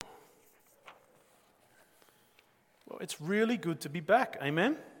it's really good to be back.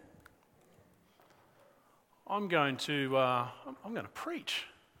 Amen? I'm going to preach.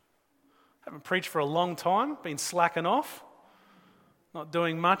 Haven't preached for a long time, been slacking off, not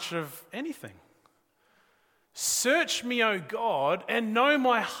doing much of anything. Search me, O God, and know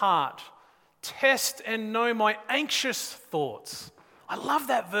my heart. Test and know my anxious thoughts. I love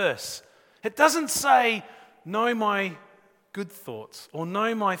that verse. It doesn't say, know my good thoughts, or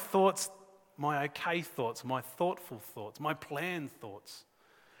know my thoughts, my okay thoughts, my thoughtful thoughts, my planned thoughts.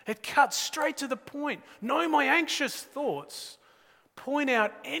 It cuts straight to the point. Know my anxious thoughts. Point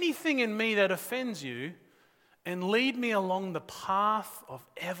out anything in me that offends you and lead me along the path of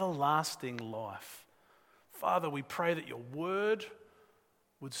everlasting life. Father, we pray that your word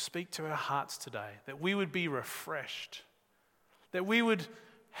would speak to our hearts today, that we would be refreshed, that we would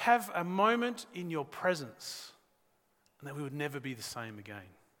have a moment in your presence, and that we would never be the same again.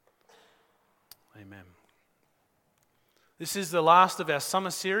 Amen. This is the last of our summer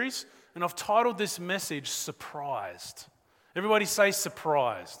series, and I've titled this message, Surprised. Everybody say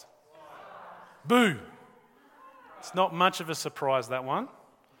surprised. Boo. It's not much of a surprise, that one.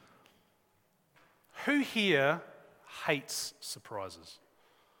 Who here hates surprises?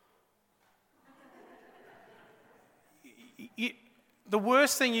 The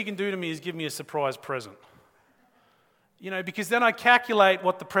worst thing you can do to me is give me a surprise present. Because then I calculate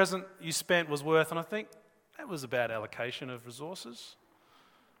what the present you spent was worth, and I think, that was a bad allocation of resources.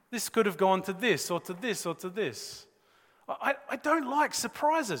 This could have gone to this, or to this, or to this. I don't like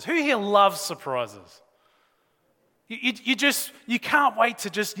surprises. Who here loves surprises? You can't wait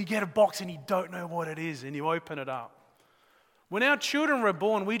to you get a box and you don't know what it is, and you open it up. When our children were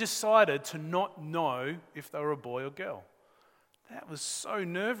born, we decided to not know if they were a boy or girl. That was so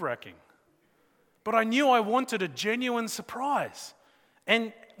nerve-wracking. But I knew I wanted a genuine surprise.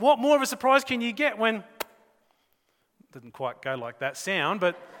 And what more of a surprise can you get when... Didn't quite go like that sound,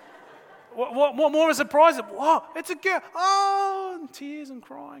 but what more of a surprise? Wow, it's a girl. Oh, and tears and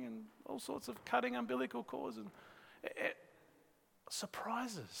crying and all sorts of cutting umbilical cords. And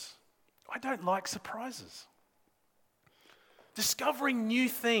surprises. I don't like surprises. Discovering new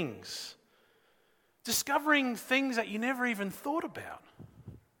things. Discovering things that you never even thought about.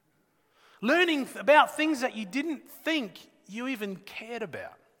 Learning about things that you didn't think you even cared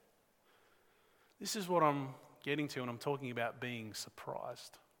about. This is what I'm getting to when I'm talking about being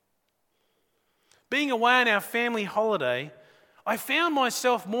surprised. Being away on our family holiday, I found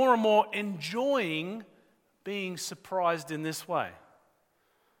myself more and more enjoying being surprised in this way.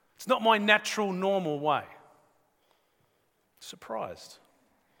 It's not my natural, normal way. Surprised.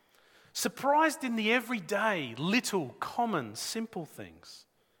 Surprised in the everyday, little, common, simple things.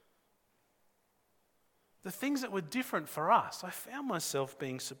 The things that were different for us, I found myself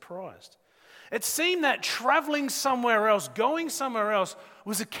being surprised. It seemed that traveling somewhere else, going somewhere else,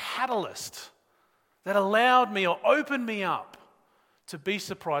 was a catalyst that allowed me or opened me up to be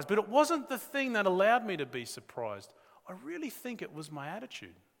surprised. But it wasn't the thing that allowed me to be surprised. I really think it was my attitude.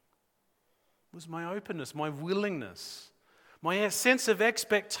 It was my openness, my willingness, my sense of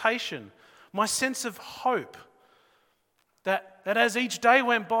expectation, my sense of hope. That as each day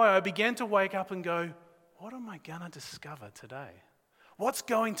went by, I began to wake up and go, what am I going to discover today? What's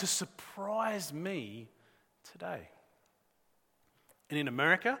going to surprise me today? And in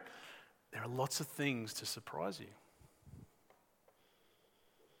America, there are lots of things to surprise you.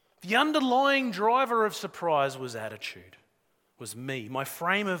 The underlying driver of surprise was attitude, was me, my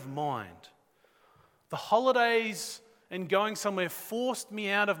frame of mind. The holidays and going somewhere forced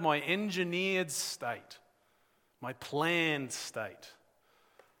me out of my engineered state, my planned state,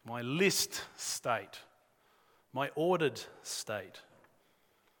 my list state, my ordered state.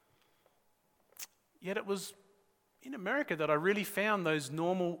 Yet it was in America that I really found those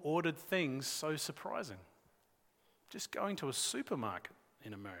normal ordered things so surprising. Just going to a supermarket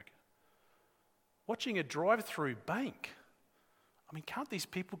in America. Watching a drive-through bank. I mean, can't these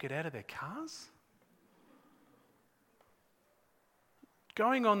people get out of their cars?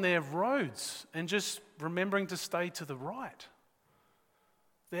 Going on their roads and just remembering to stay to the right.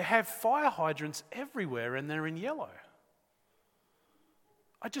 They have fire hydrants everywhere and they're in yellow.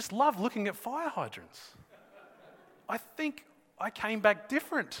 I just love looking at fire hydrants. I think I came back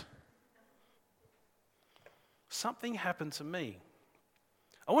different. Something happened to me.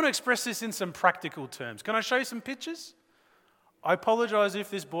 I want to express this in some practical terms. Can I show you some pictures? I apologize if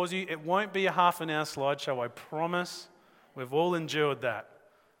this bores you. It won't be a half an hour slideshow, I promise. We've all endured that.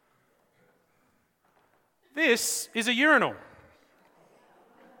 This is a urinal.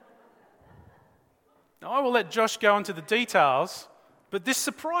 Now, I will let Josh go into the details, but this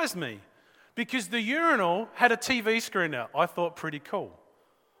surprised me. because the urinal had a TV screen out. I thought pretty cool.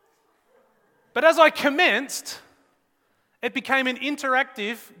 But as I commenced, it became an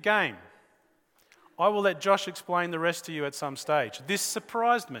interactive game. I will let Josh explain the rest to you at some stage. This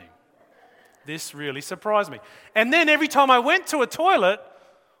surprised me. This really surprised me. And then every time I went to a toilet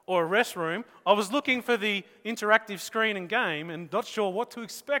or a restroom, I was looking for the interactive screen and game and not sure what to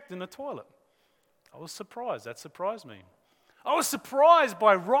expect in the toilet. I was surprised. That surprised me. I was surprised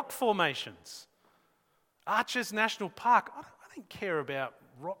by rock formations. Arches National Park. I don't care about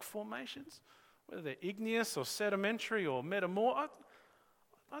rock formations, whether they're igneous or sedimentary or metamorphic.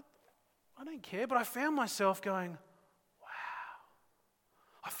 I don't care, but I found myself going,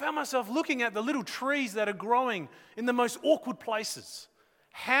 I found myself looking at the little trees that are growing in the most awkward places.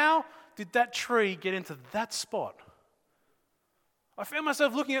 How did that tree get into that spot? I found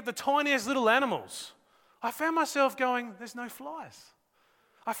myself looking at the tiniest little animals. I found myself going, there's no flies.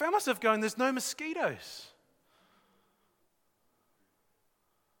 I found myself going, there's no mosquitoes.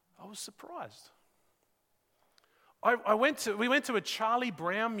 I was surprised. We went to a Charlie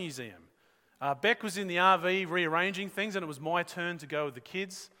Brown museum. Beck was in the RV rearranging things, and it was my turn to go with the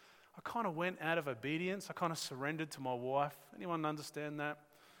kids. I kind of went out of obedience. I kind of surrendered to my wife. Anyone understand that?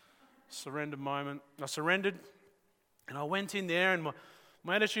 Surrender moment. I surrendered, and I went in there, and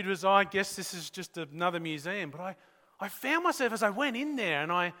my attitude was, I guess this is just another museum. But I found myself, as I went in there,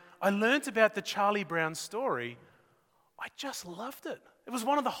 and I learnt about the Charlie Brown story, I just loved it. It was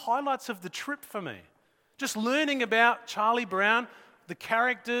one of the highlights of the trip for me. Just learning about Charlie Brown, the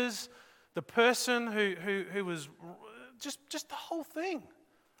characters, the person who was just the whole thing.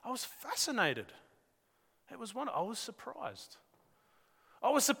 I was fascinated. I was surprised. I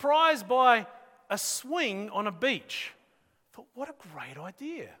was surprised by a swing on a beach. I thought, what a great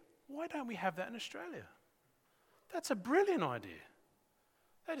idea. Why don't we have that in Australia? That's a brilliant idea.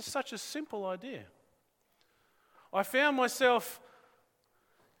 That is such a simple idea. I found myself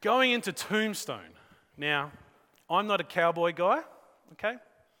going into Tombstone. Now, I'm not a cowboy guy, okay?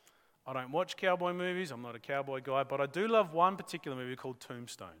 I don't watch cowboy movies. I'm not a cowboy guy, but I do love one particular movie called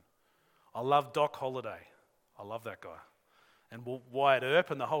Tombstone. I love Doc Holliday. I love that guy. And Wyatt Earp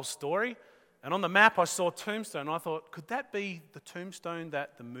and the whole story. And on the map, I saw Tombstone. And I thought, could that be the Tombstone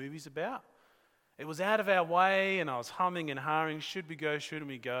that the movie's about? It was out of our way, and I was humming and hawing. Should we go? Shouldn't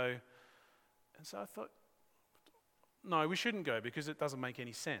we go? And so I thought, no, we shouldn't go because it doesn't make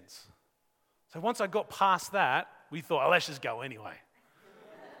any sense. So once I got past that, we thought, let's just go anyway.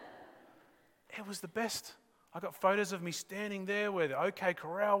 It was the best. I got photos of me standing there where the OK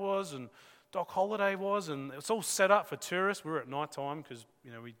Corral was and Doc Holliday was, and it was all set up for tourists. We were at night time because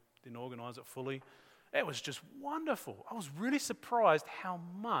we didn't organise it fully. It was just wonderful. I was really surprised how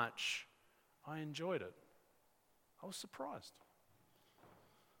much I enjoyed it. I was surprised.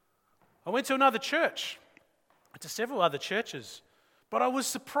 I went to another church. I went to several other churches. But I was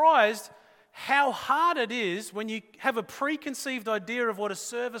surprised how hard it is when you have a preconceived idea of what a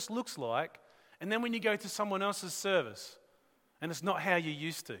service looks like, and then when you go to someone else's service, and it's not how you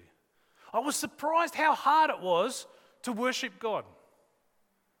used to. I was surprised how hard it was to worship God.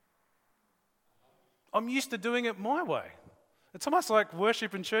 I'm used to doing it my way. It's almost like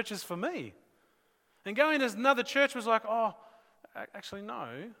worship in church is for me. And going to another church was like, oh, actually no,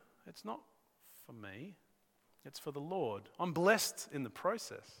 it's not for me. It's for the Lord. I'm blessed in the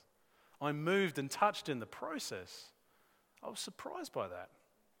process. I'm moved and touched in the process. I was surprised by that.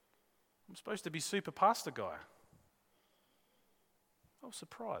 I'm supposed to be super pastor guy. I was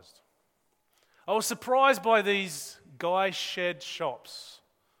surprised. I was surprised by these guy shed shops.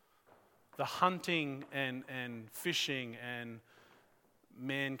 The hunting and fishing and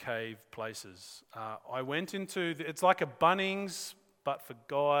man cave places. I went into, it's like a Bunnings, but for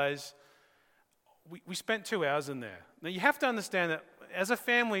guys. We spent 2 hours in there. Now you have to understand that as a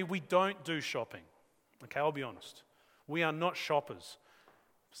family, we don't do shopping. Okay, I'll be honest. We are not shoppers.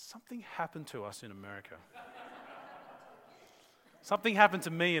 Something happened to us in America. Something happened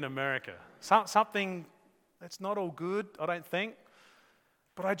to me in America. Something that's not all good, I don't think.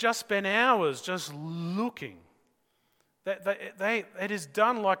 But I just spent hours just looking. It is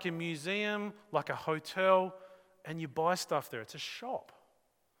done like a museum, like a hotel, and you buy stuff there. It's a shop.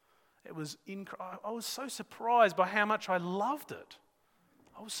 It was I was so surprised by how much I loved it.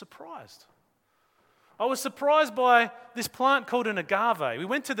 I was surprised. I was surprised by this plant called an agave. We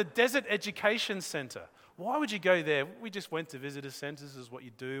went to the Desert Education Center. Why would you go there? We just went to visitor centers, is what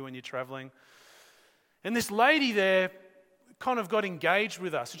you do when you're traveling. And this lady there kind of got engaged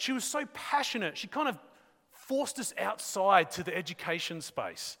with us. And she was so passionate. She kind of forced us outside to the education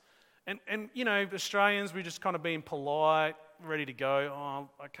space. And Australians, we just kind of being polite. ready to go.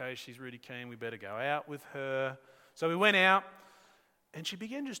 Oh, okay, she's really keen. We better go out with her. So we went out, and she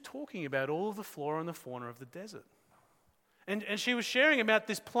began just talking about all of the flora and the fauna of the desert. And she was sharing about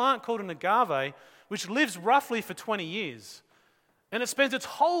this plant called an agave, which lives roughly for 20 years. And it spends its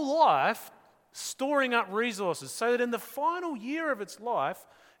whole life storing up resources so that in the final year of its life,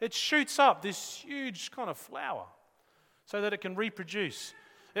 it shoots up this huge kind of flower so that it can reproduce.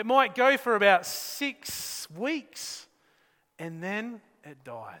 It might go for about 6 weeks, and then it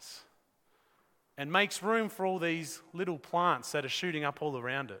dies and makes room for all these little plants that are shooting up all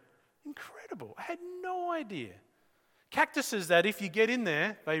around it. Incredible. I had no idea. Cactuses that if you get in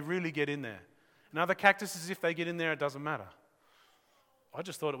there, they really get in there. And other cactuses, if they get in there, it doesn't matter. I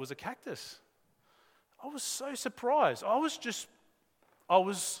just thought it was a cactus. I was so surprised. I was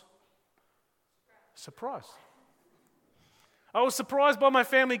surprised. I was surprised by my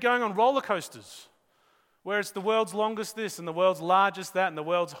family going on roller coasters, where it's the world's longest this, and the world's largest that, and the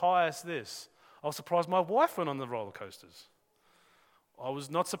world's highest this. I was surprised my wife went on the roller coasters. I was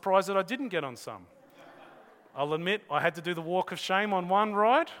not surprised that I didn't get on some. I'll admit, I had to do the walk of shame on one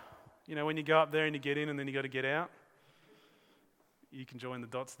ride. You know, when you go up there and you get in and then you got to get out. You can join the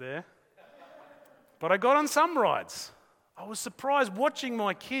dots there. But I got on some rides. I was surprised watching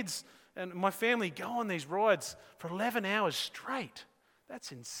my kids and my family go on these rides for 11 hours straight.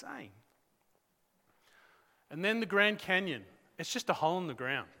 That's insane. And then the Grand Canyon. It's just a hole in the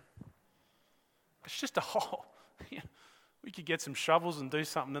ground. It's just a hole. We could get some shovels and do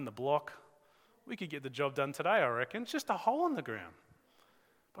something in the block. We could get the job done today, I reckon. It's just a hole in the ground.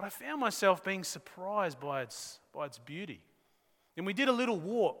 But I found myself being surprised by its beauty. And we did a little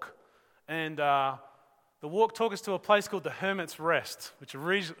walk, and the walk took us to a place called the Hermit's Rest, which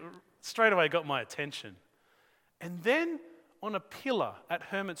straight away got my attention. And then on a pillar at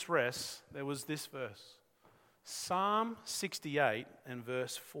Hermit's Rest, there was this verse, Psalm 68 and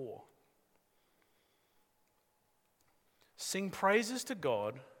verse 4. Sing praises to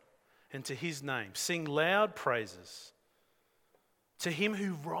God and to his name. Sing loud praises to him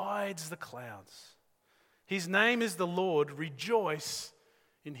who rides the clouds. His name is the Lord. Rejoice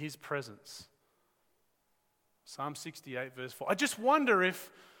in his presence. Psalm 68 verse 4. I just wonder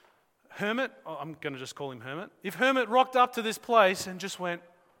if Hermit, I'm going to just call him Hermit, if Hermit rocked up to this place and just went,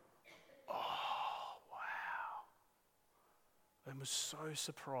 oh, wow, and was so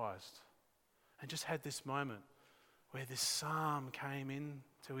surprised and just had this moment where this psalm came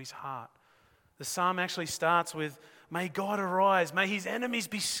into his heart. The psalm actually starts with, may God arise, may his enemies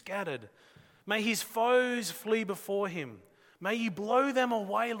be scattered, may his foes flee before him, may you blow them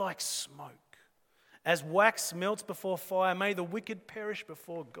away like smoke. As wax melts before fire, may the wicked perish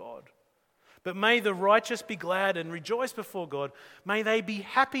before God. But may the righteous be glad and rejoice before God. May they be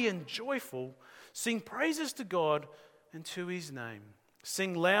happy and joyful. Sing praises to God and to his name.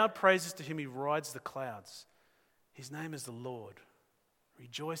 Sing loud praises to him who rides the clouds. His name is the Lord.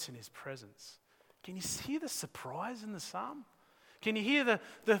 Rejoice in his presence. Can you hear the surprise in the psalm? Can you hear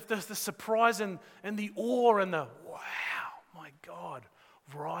the surprise and the awe and the, wow, my God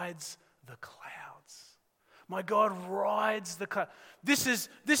rides the clouds. My God rides the clouds. This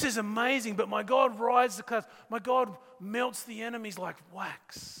is amazing, but my God rides the clouds. My God melts the enemies like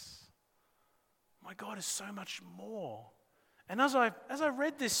wax. My God is so much more. And as I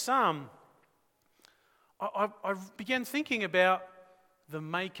read this psalm, I began thinking about the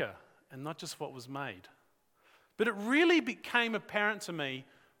maker and not just what was made. But it really became apparent to me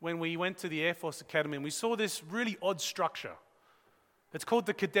when we went to the Air Force Academy and we saw this really odd structure. It's called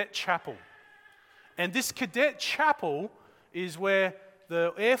the Cadet Chapel. And this Cadet Chapel is where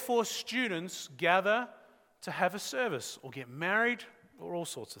the Air Force students gather to have a service or get married or all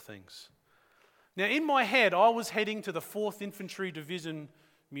sorts of things. Now, in my head, I was heading to the 4th Infantry Division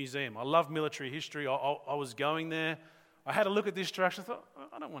Museum. I love military history. I was going there. I had a look at this structure. I thought,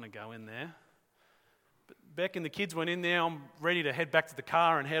 I don't want to go in there. But Beck and the kids went in there. I'm ready to head back to the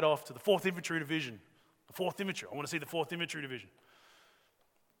car and head off to the 4th Infantry Division. The 4th Infantry. I want to see the 4th Infantry Division.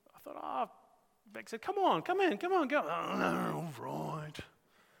 I thought, Beck said, come on, go. Oh, no, all right.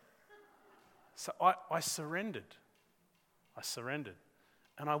 So I surrendered.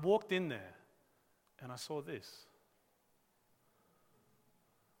 And I walked in there and I saw this.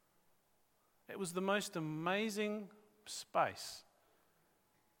 It was the most amazing space.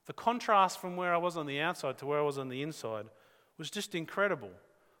 The contrast from where I was on the outside to where I was on the inside was just incredible.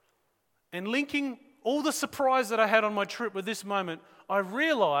 And linking all the surprise that I had on my trip with this moment, I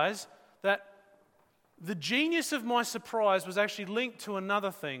realized that the genius of my surprise was actually linked to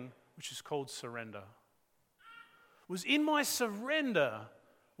another thing, which is called surrender. It was in my surrender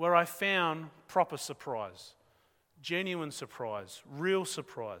where I found proper surprise. genuine surprise, real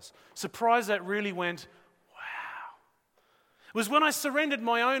surprise. Surprise that really went, wow. It was when I surrendered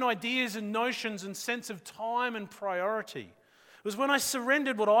my own ideas and notions and sense of time and priority. It was when I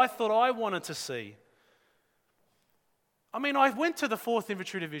surrendered what I thought I wanted to see. I mean, I went to the 4th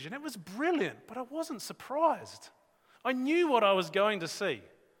Infantry Division. It was brilliant, but I wasn't surprised. I knew what I was going to see.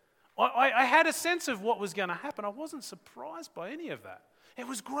 I had a sense of what was going to happen. I wasn't surprised by any of that. It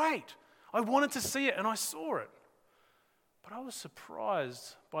was great. I wanted to see it, and I saw it. But I was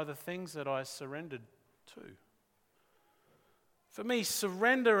surprised by the things that I surrendered to. For me,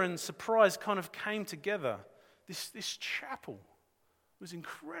 surrender and surprise kind of came together. This chapel was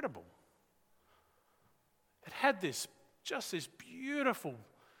incredible. It had this beautiful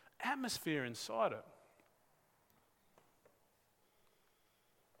atmosphere inside it.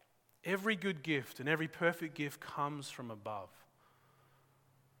 Every good gift and every perfect gift comes from above.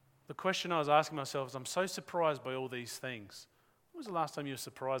 The question I was asking myself is, I'm so surprised by all these things. When was the last time you were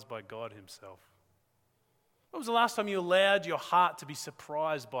surprised by God himself? When was the last time you allowed your heart to be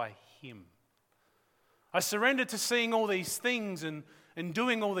surprised by him? I surrendered to seeing all these things and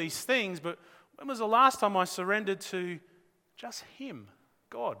doing all these things, but when was the last time I surrendered to just him,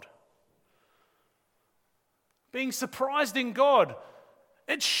 God? Being surprised in God.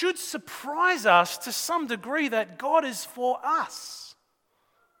 It should surprise us to some degree that God is for us.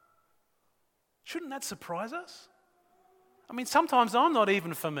 Shouldn't that surprise us? I mean, sometimes I'm not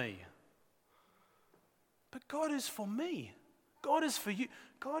even for me. But God is for me. God is for you.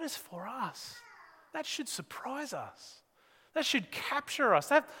 God is for us. That should surprise us. That should capture us.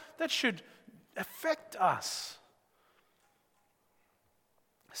 That should affect us.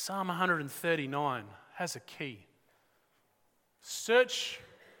 Psalm 139 has a key. Search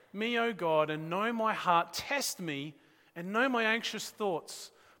me, O God, and know my heart. Test me and know my anxious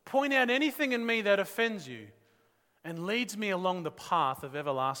thoughts. Point out anything in me that offends you and leads me along the path of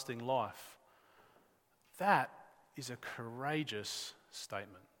everlasting life. That is a courageous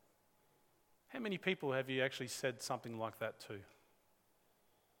statement. How many people have you actually said something like that to?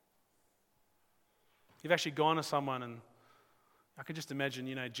 You've actually gone to someone, and I can just imagine,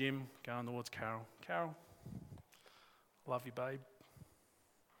 Jim going towards Carol. Carol, love you, babe.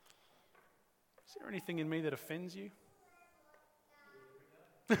 Is there anything in me that offends you?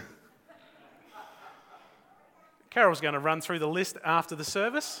 Carol's going to run through the list after the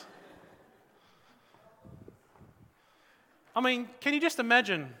service. I mean, can you just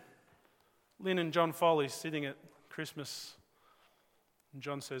imagine Lynn and John Foley sitting at Christmas, and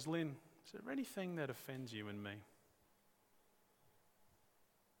John says, Lynn, is there anything that offends you in me?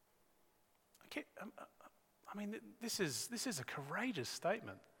 This is a courageous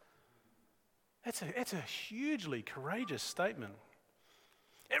statement. It's a hugely courageous statement.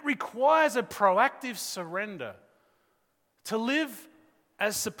 It requires a proactive surrender. To live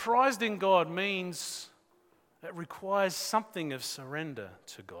as surprised in God means it requires something of surrender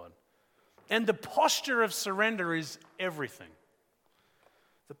to God. And the posture of surrender is everything.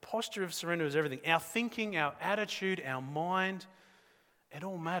 The posture of surrender is everything. Our thinking, our attitude, our mind, it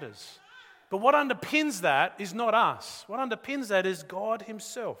all matters. But what underpins that is not us. What underpins that is God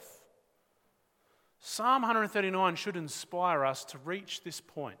himself. Psalm 139 should inspire us to reach this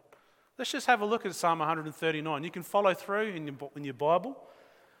point. Let's just have a look at Psalm 139. You can follow through in your Bible.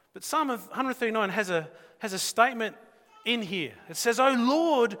 But Psalm 139 has a statement in here. It says, "O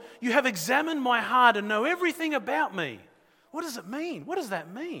Lord, you have examined my heart and know everything about me." What does it mean? What does that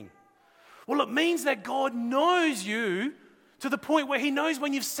mean? Well, it means that God knows you to the point where he knows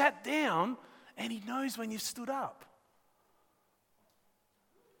when you've sat down and he knows when you've stood up.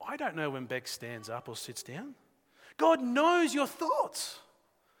 I don't know when Beck stands up or sits down. God knows your thoughts.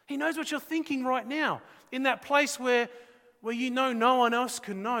 He knows what you're thinking right now. In that place where you know no one else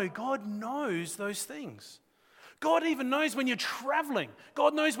can know, God knows those things. God even knows when you're traveling.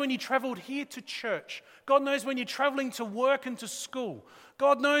 God knows when you traveled here to church. God knows when you're traveling to work and to school.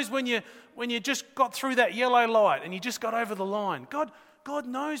 God knows when you just got through that yellow light and you just got over the line. God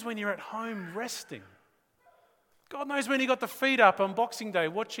knows when you're at home resting. God knows when you got the feet up on Boxing Day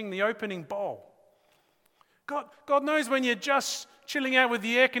watching the opening bowl. God knows when you're just chilling out with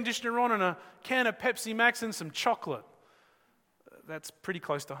the air conditioner on and a can of Pepsi Max and some chocolate. That's pretty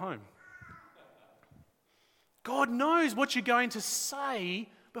close to home. God knows what you're going to say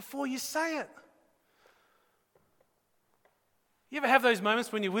before you say it. You ever have those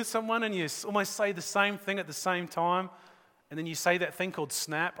moments when you're with someone and you almost say the same thing at the same time, and then you say that thing called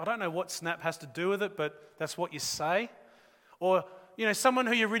snap? I don't know what snap has to do with it, but that's what you say. Or, someone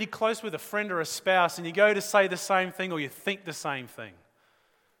who you're really close with, a friend or a spouse, and you go to say the same thing or you think the same thing.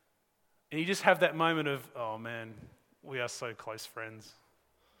 And you just have that moment of, oh man, we are so close friends.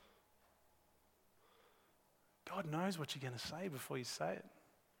 God knows what you're going to say before you say it.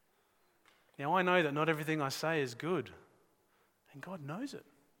 Now, I know that not everything I say is good, and God knows it.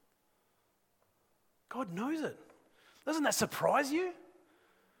 God knows it. Doesn't that surprise you?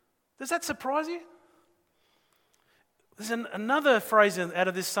 Does that surprise you? There's another phrase out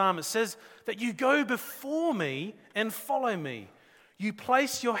of this psalm. It says that you go before me and follow me. You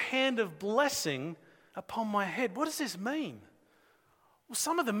place your hand of blessing upon my head. What does this mean? Well,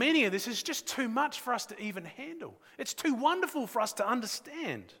 some of the meaning of this is just too much for us to even handle. It's too wonderful for us to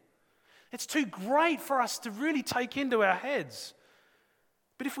understand. It's too great for us to really take into our heads.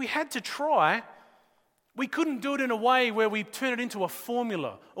 But if we had to try, we couldn't do it in a way where we turn it into a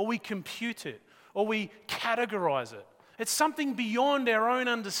formula, or we compute it, or we categorize it. It's something beyond our own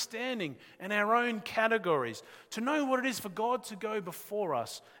understanding and our own categories. To know what it is for God to go before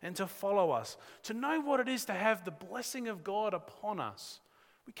us and to follow us. To know what it is to have the blessing of God upon us.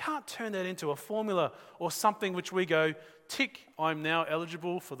 We can't turn that into a formula or something which we go, tick, I'm now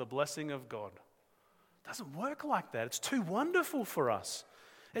eligible for the blessing of God. It doesn't work like that. It's too wonderful for us.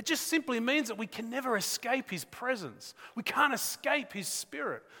 It just simply means that we can never escape His presence. We can't escape His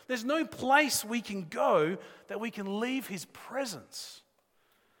Spirit. There's no place we can go that we can leave His presence.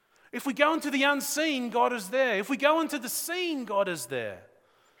 If we go into the unseen, God is there. If we go into the seen, God is there.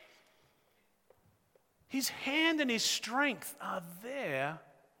 His hand and His strength are there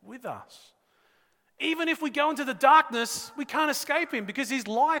with us. Even if we go into the darkness, we can't escape Him because His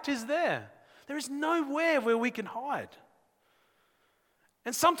light is there. There is nowhere where we can hide.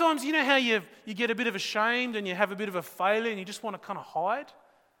 And sometimes, you know how you get a bit of ashamed and you have a bit of a failure and you just want to kind of hide?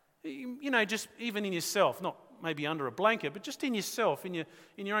 You know, just even in yourself, not maybe under a blanket, but just in yourself, in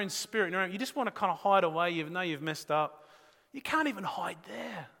your own spirit. You just want to kind of hide away even though you've messed up. You can't even hide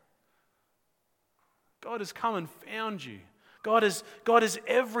there. God has come and found you. God is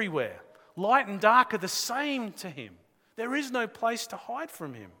everywhere. Light and dark are the same to Him. There is no place to hide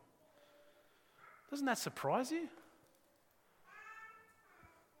from Him. Doesn't that surprise you?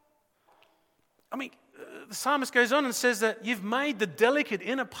 I mean, the psalmist goes on and says that you've made the delicate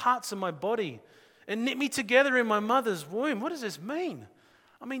inner parts of my body and knit me together in my mother's womb. What does this mean?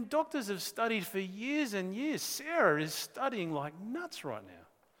 I mean, doctors have studied for years and years. Sarah is studying like nuts right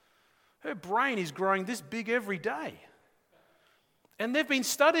now. Her brain is growing this big every day. And they've been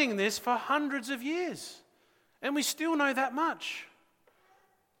studying this for hundreds of years. And we still know that much.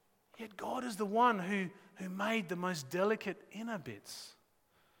 Yet God is the one who made the most delicate inner bits.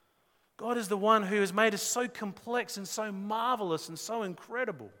 God is the one who has made us so complex and so marvelous and so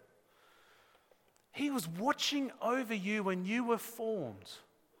incredible. He was watching over you when you were formed.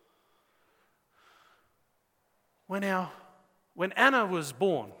 When Anna was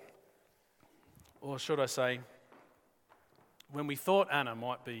born, or should I say, when we thought Anna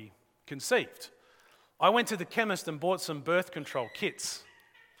might be conceived, I went to the chemist and bought some birth control kits.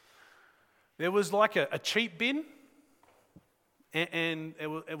 There was like a cheap bin, and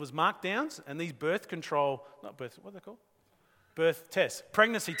it was markdowns, and these birth tests,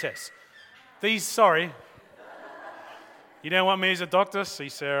 pregnancy tests. You don't want me as a doctor? See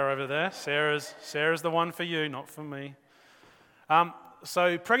Sarah over there. Sarah's the one for you, not for me.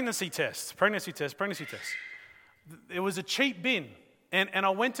 So pregnancy tests. It was a cheap bin, and I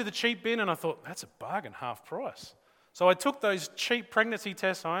went to the cheap bin, and I thought, that's a bargain, half price. So I took those cheap pregnancy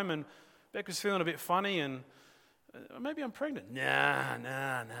tests home, and Beck was feeling a bit funny, and maybe I'm pregnant. Nah.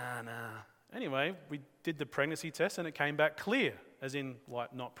 Anyway, we did the pregnancy test and it came back clear, as in,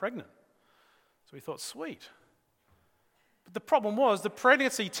 like, not pregnant. So we thought, sweet. But the problem was, the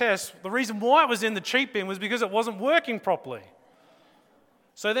pregnancy test, the reason why it was in the cheap bin was because it wasn't working properly.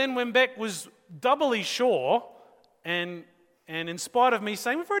 So then when Beck was doubly sure, and in spite of me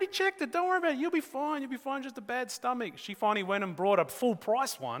saying, we've already checked it, don't worry about it, you'll be fine, just a bad stomach, she finally went and brought a full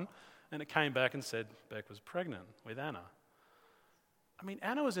price one. And it came back and said Beck was pregnant with Anna. I mean,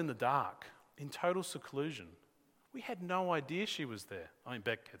 Anna was in the dark, in total seclusion. We had no idea she was there. I mean,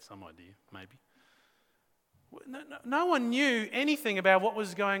 Beck had some idea, maybe. No one knew anything about what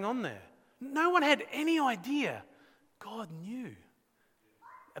was going on there. No one had any idea. God knew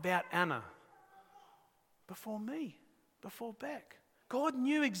about Anna before me, before Beck. God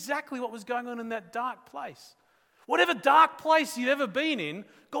knew exactly what was going on in that dark place. Whatever dark place you've ever been in,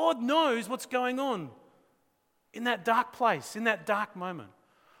 God knows what's going on in that dark place, in that dark moment.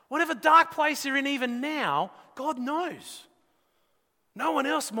 Whatever dark place you're in even now, God knows. No one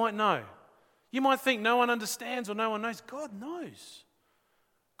else might know. You might think no one understands or no one knows. God knows.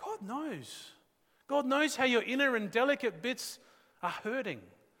 God knows. God knows how your inner and delicate bits are hurting.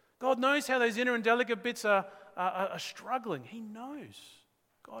 God knows how those inner and delicate bits are struggling. He knows.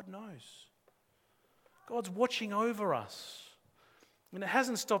 God knows. God's watching over us. And it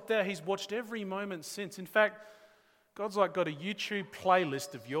hasn't stopped there. He's watched every moment since. In fact, God's like got a YouTube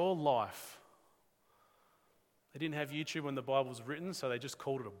playlist of your life. They didn't have YouTube when the Bible was written, so they just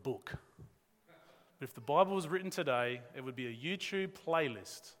called it a book. But if the Bible was written today, it would be a YouTube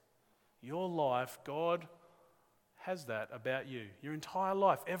playlist. Your life, God has that about you. Your entire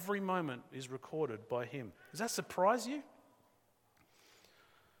life, every moment is recorded by Him. Does that surprise you?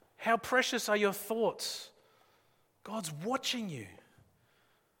 How precious are your thoughts? God's watching you.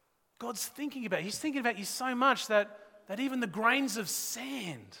 God's thinking about you. He's thinking about you so much that even the grains of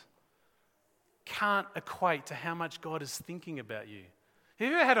sand can't equate to how much God is thinking about you. Have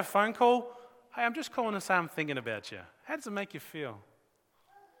you ever had a phone call? Hey, I'm just calling to say I'm thinking about you. How does it make you feel?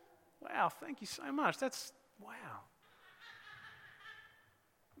 Wow, thank you so much. Wow.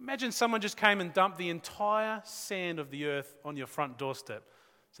 Imagine someone just came and dumped the entire sand of the earth on your front doorstep.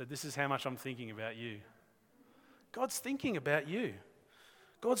 So this is how much I'm thinking about you. God's thinking about you.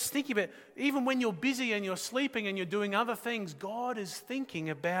 God's thinking about, even when you're busy and you're sleeping and you're doing other things, God is thinking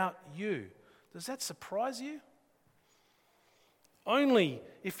about you. Does that surprise you? Only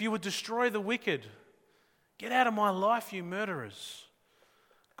if you would destroy the wicked. Get out of my life, you murderers.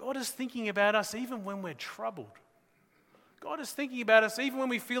 God is thinking about us even when we're troubled. God is thinking about us even when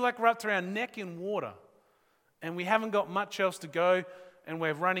we feel like we're up to our neck in water and we haven't got much else to go and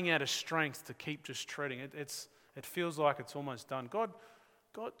we're running out of strength to keep just treading. It feels like it's almost done.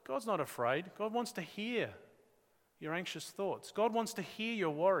 God's not afraid. God wants to hear your anxious thoughts. God wants to hear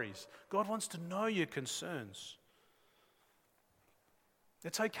your worries. God wants to know your concerns.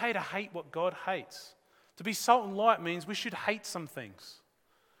 It's okay to hate what God hates. To be salt and light means we should hate some things.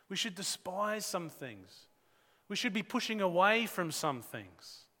 We should despise some things. We should be pushing away from some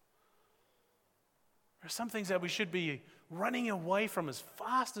things. There are some things that we should be running away from as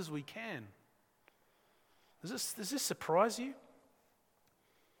fast as we can. Does this surprise you?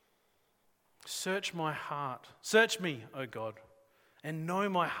 Search my heart. Search me, O God, and know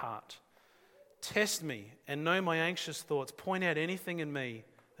my heart. Test me and know my anxious thoughts. Point out anything in me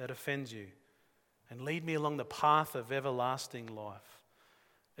that offends you and lead me along the path of everlasting life.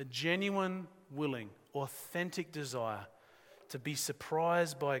 A genuine, willing, authentic desire to be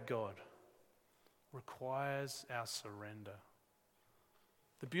surprised by God requires our surrender.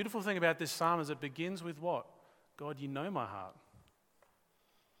 The beautiful thing about this psalm is it begins with what? God, you know my heart.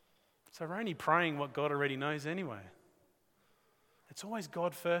 So we're only praying what God already knows anyway. It's always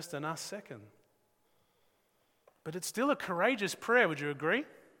God first and us second. But it's still a courageous prayer, would you agree?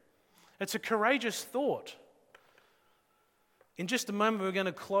 It's a courageous thought. In just a moment, we're going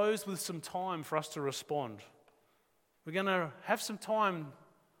to close with some time for us to respond. We're going to have some time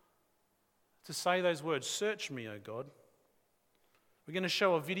to say those words, search me, O God. We're going to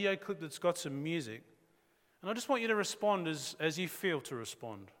show a video clip that's got some music. And I just want you to respond as you feel to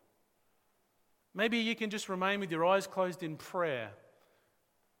respond. Maybe you can just remain with your eyes closed in prayer.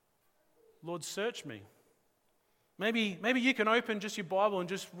 Lord, search me. Maybe you can open just your Bible and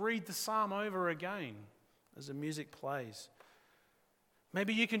just read the psalm over again as the music plays.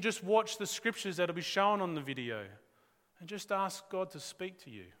 Maybe you can just watch the scriptures that will be shown on the video and just ask God to speak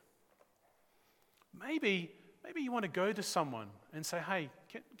to you. Maybe you want to go to someone and say, hey,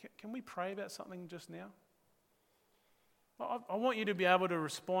 can we pray about something just now? I want you to be able to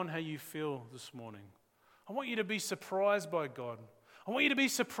respond how you feel this morning. I want you to be surprised by God. I want you to be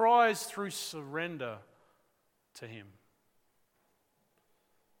surprised through surrender to Him.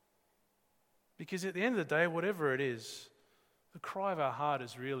 Because at the end of the day, whatever it is, the cry of our heart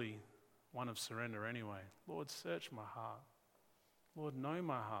is really one of surrender anyway. Lord, search my heart. Lord, know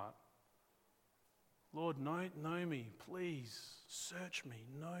my heart. Lord, know me. Please search me,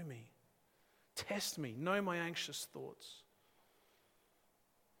 know me. Test me, know my anxious thoughts.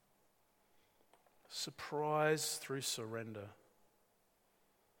 Surprise through surrender.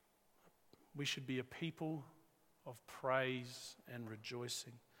 We should be a people of praise and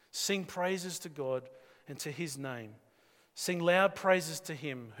rejoicing. Sing praises to God and to His name. Sing loud praises to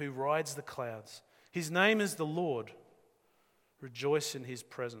Him who rides the clouds. His name is the Lord. Rejoice in His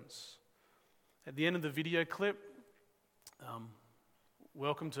presence. At the end of the video clip,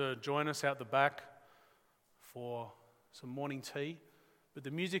 welcome to join us out the back for some morning tea. But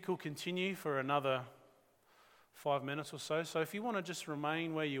the music will continue for another 5 minutes or so. So if you want to just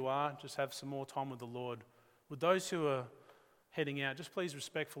remain where you are, just have some more time with the Lord. With those who are heading out, just please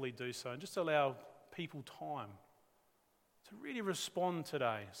respectfully do so. And just allow people time to really respond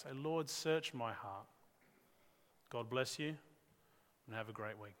today. Say, Lord, search my heart. God bless you and have a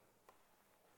great week.